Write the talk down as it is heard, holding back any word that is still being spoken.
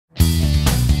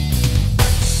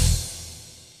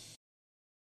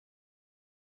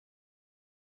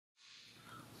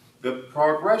The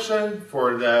progression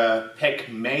for the pec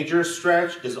major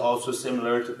stretch is also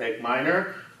similar to pec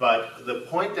minor, but the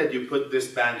point that you put this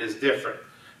band is different.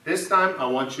 This time I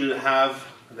want you to have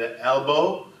the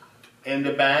elbow in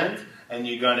the band, and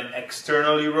you're going to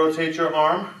externally rotate your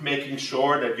arm, making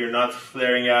sure that you're not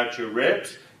flaring out your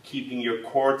ribs, keeping your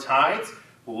core tight,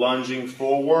 lunging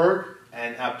forward,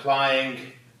 and applying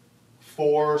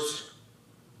force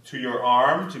to your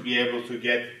arm to be able to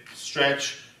get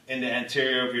stretch in the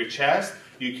anterior of your chest.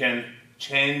 You can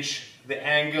change the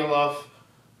angle of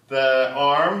the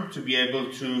arm to be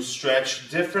able to stretch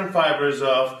different fibers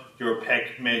of your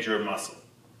pec major muscle.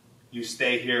 You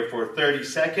stay here for 30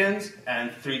 seconds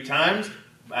and 3 times,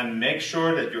 and make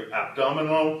sure that your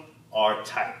abdominal are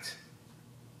tight.